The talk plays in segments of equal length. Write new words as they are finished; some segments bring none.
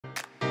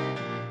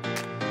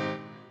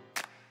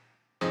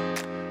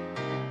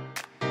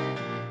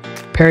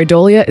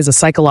Pareidolia is a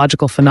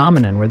psychological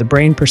phenomenon where the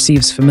brain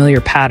perceives familiar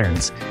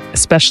patterns,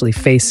 especially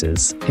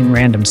faces, in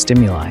random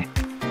stimuli.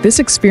 This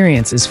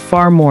experience is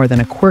far more than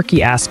a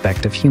quirky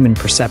aspect of human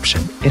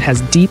perception. It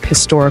has deep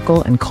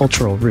historical and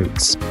cultural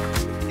roots.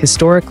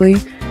 Historically,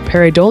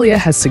 pareidolia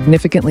has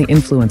significantly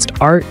influenced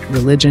art,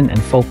 religion,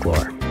 and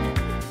folklore.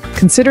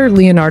 Consider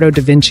Leonardo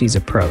da Vinci's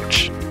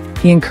approach.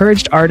 He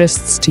encouraged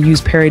artists to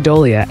use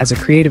pareidolia as a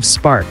creative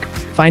spark,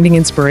 finding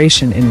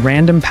inspiration in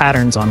random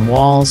patterns on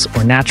walls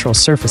or natural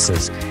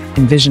surfaces,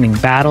 envisioning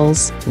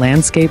battles,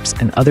 landscapes,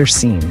 and other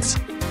scenes.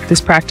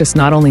 This practice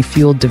not only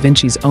fueled da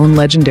Vinci's own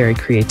legendary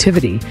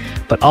creativity,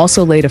 but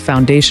also laid a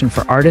foundation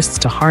for artists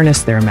to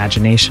harness their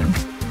imagination.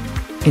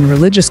 In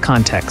religious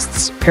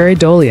contexts,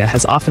 pareidolia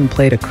has often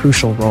played a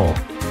crucial role.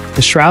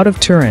 The Shroud of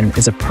Turin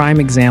is a prime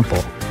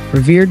example,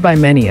 revered by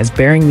many as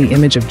bearing the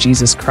image of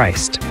Jesus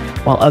Christ,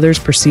 while others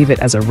perceive it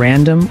as a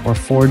random or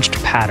forged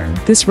pattern.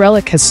 This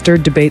relic has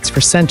stirred debates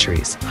for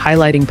centuries,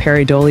 highlighting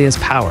pareidolia's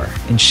power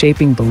in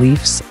shaping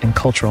beliefs and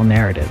cultural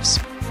narratives.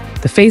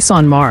 The face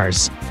on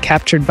Mars,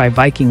 captured by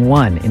Viking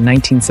 1 in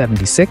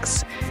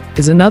 1976,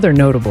 is another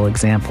notable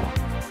example.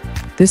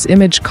 This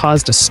image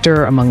caused a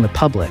stir among the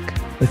public,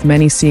 with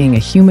many seeing a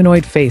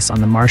humanoid face on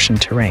the Martian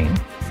terrain.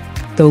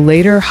 Though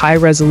later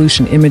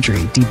high-resolution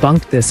imagery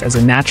debunked this as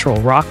a natural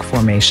rock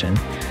formation,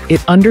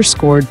 it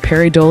underscored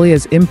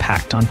pareidolia's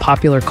impact on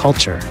popular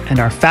culture and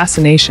our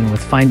fascination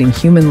with finding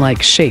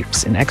human-like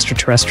shapes in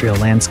extraterrestrial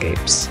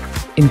landscapes.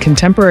 In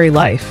contemporary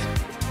life,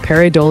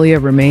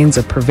 pareidolia remains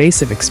a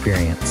pervasive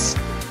experience.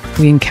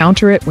 We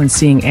encounter it when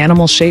seeing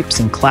animal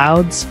shapes in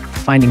clouds,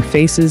 finding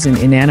faces in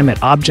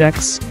inanimate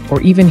objects, or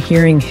even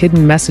hearing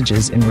hidden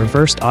messages in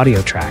reversed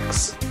audio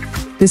tracks.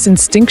 This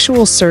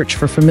instinctual search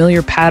for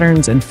familiar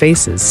patterns and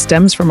faces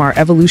stems from our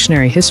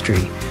evolutionary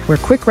history, where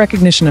quick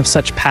recognition of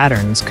such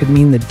patterns could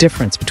mean the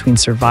difference between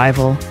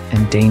survival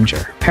and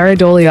danger.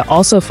 Pareidolia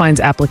also finds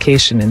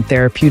application in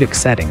therapeutic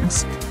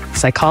settings.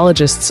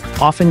 Psychologists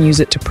often use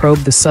it to probe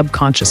the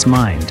subconscious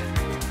mind.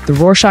 The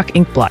Rorschach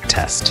inkblot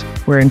test,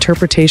 where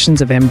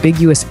interpretations of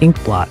ambiguous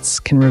ink blots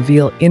can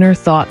reveal inner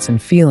thoughts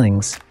and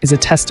feelings, is a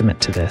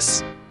testament to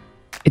this.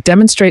 It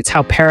demonstrates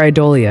how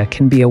pareidolia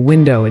can be a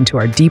window into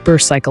our deeper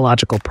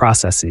psychological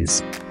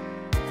processes.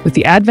 With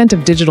the advent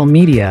of digital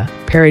media,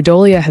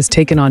 pareidolia has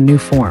taken on new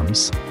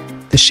forms.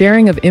 The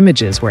sharing of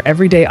images where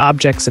everyday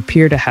objects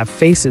appear to have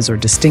faces or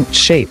distinct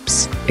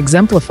shapes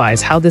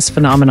exemplifies how this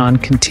phenomenon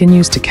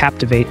continues to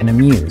captivate and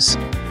amuse.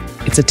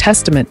 It's a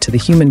testament to the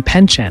human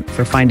penchant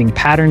for finding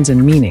patterns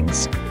and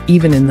meanings,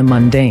 even in the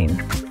mundane.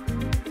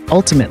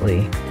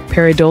 Ultimately,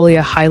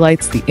 pareidolia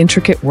highlights the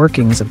intricate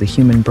workings of the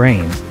human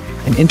brain,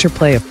 an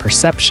interplay of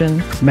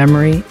perception,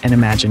 memory, and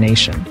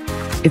imagination.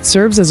 It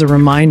serves as a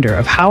reminder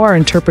of how our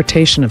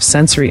interpretation of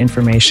sensory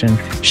information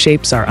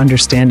shapes our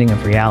understanding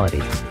of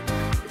reality.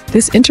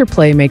 This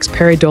interplay makes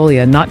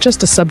pareidolia not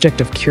just a subject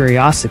of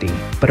curiosity,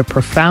 but a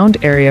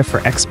profound area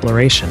for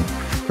exploration,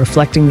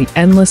 reflecting the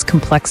endless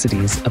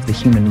complexities of the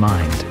human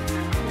mind.